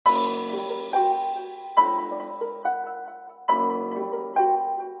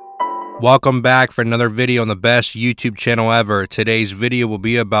Welcome back for another video on the best YouTube channel ever. Today's video will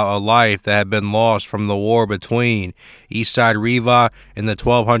be about a life that had been lost from the war between Eastside Riva and the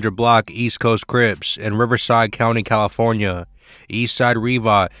 1200 block East Coast Crips in Riverside County, California. Eastside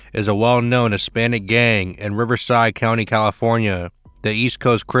Riva is a well-known Hispanic gang in Riverside County, California. The East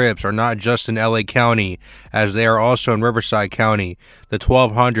Coast Crips are not just in LA County, as they are also in Riverside County, the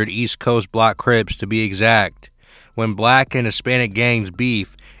 1200 East Coast Block Crips to be exact. When black and Hispanic gangs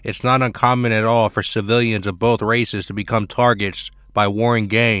beef, it's not uncommon at all for civilians of both races to become targets by warring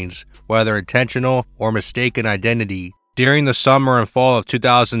gangs, whether intentional or mistaken identity. During the summer and fall of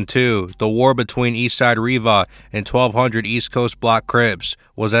 2002, the war between Eastside Riva and 1200 East Coast Block Crips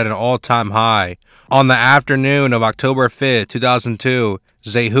was at an all-time high. On the afternoon of October 5, 2002,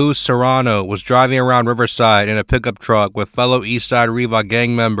 Jesus Serrano was driving around Riverside in a pickup truck with fellow Eastside Riva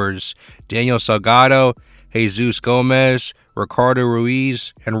gang members Daniel Salgado, Jesus Gomez, Ricardo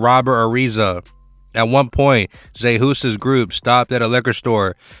Ruiz, and Robert Ariza. At one point, Jesus' group stopped at a liquor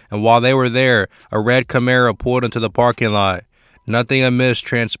store, and while they were there, a red Camaro pulled into the parking lot. Nothing amiss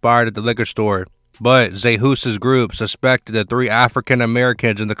transpired at the liquor store, but Jesus' group suspected that 3 African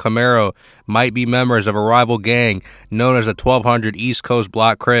Americans in the Camaro might be members of a rival gang known as the 1200 East Coast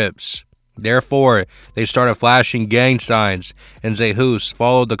Block Crips. Therefore, they started flashing gang signs, and Jesus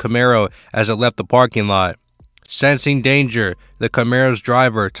followed the Camaro as it left the parking lot. Sensing danger, the Camaro's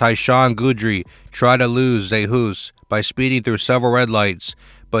driver, Tyshawn Goodry, tried to lose Jesus by speeding through several red lights,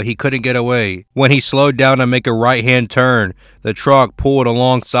 but he couldn't get away. When he slowed down to make a right-hand turn, the truck pulled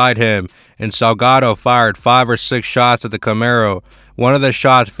alongside him, and Salgado fired 5 or 6 shots at the Camaro. One of the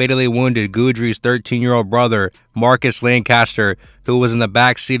shots fatally wounded Goodry's 13-year-old brother, Marcus Lancaster, who was in the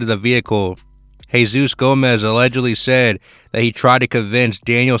back seat of the vehicle. Jesus Gomez allegedly said that he tried to convince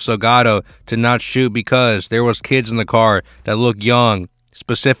Daniel Salgado to not shoot because there was kids in the car that looked young,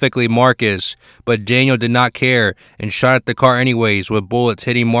 specifically Marcus, but Daniel did not care and shot at the car anyways, with bullets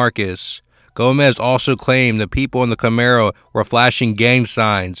hitting Marcus. Gomez also claimed the people in the Camaro were flashing gang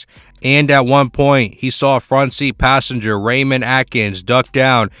signs, and at one point he saw front seat passenger Raymond Atkins duck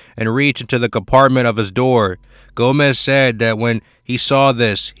down and reach into the compartment of his door. Gomez said that when he saw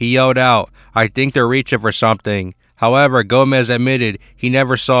this, he yelled out, "I think they're reaching for something." However, Gomez admitted he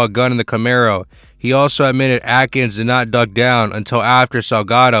never saw a gun in the Camaro. He also admitted Atkins did not duck down until after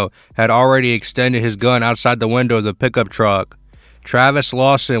Salgado had already extended his gun outside the window of the pickup truck. Travis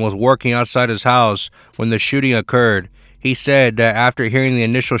Lawson was working outside his house when the shooting occurred. He said that after hearing the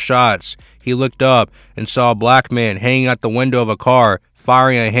initial shots, he looked up and saw a black man hanging out the window of a car,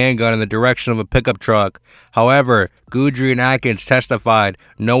 firing a handgun in the direction of a pickup truck. However, Goodry and Atkins testified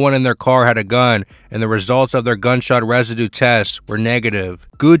no one in their car had a gun, and the results of their gunshot residue tests were negative.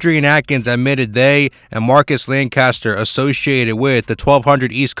 Goodry and Atkins admitted they and Marcus Lancaster associated with the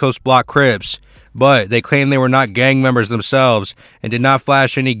 1200 East Coast Block Crips, but they claimed they were not gang members themselves and did not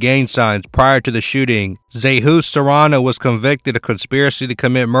flash any gang signs prior to the shooting. Jesus Serrano was convicted of conspiracy to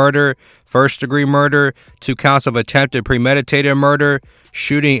commit murder, first-degree murder, 2 counts of attempted premeditated murder,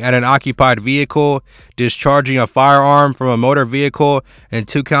 shooting at an occupied vehicle, discharging a firearm from a motor vehicle, and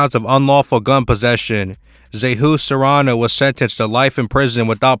 2 counts of unlawful gun possession. Jesus Serrano was sentenced to life in prison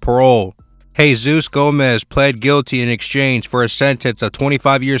without parole. Jesus Gomez pled guilty in exchange for a sentence of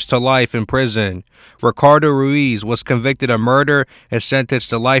 25 years to life in prison. Ricardo Ruiz was convicted of murder and sentenced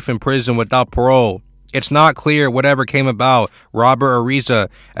to life in prison without parole. It's not clear whatever came about Robert Ariza,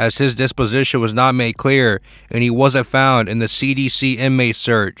 as his disposition was not made clear and he wasn't found in the CDC inmate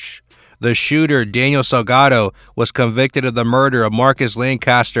search. The shooter, Daniel Salgado, was convicted of the murder of Marcus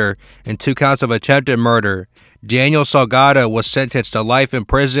Lancaster and 2 counts of attempted murder. Daniel Salgado was sentenced to life in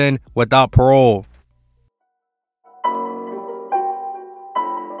prison without parole.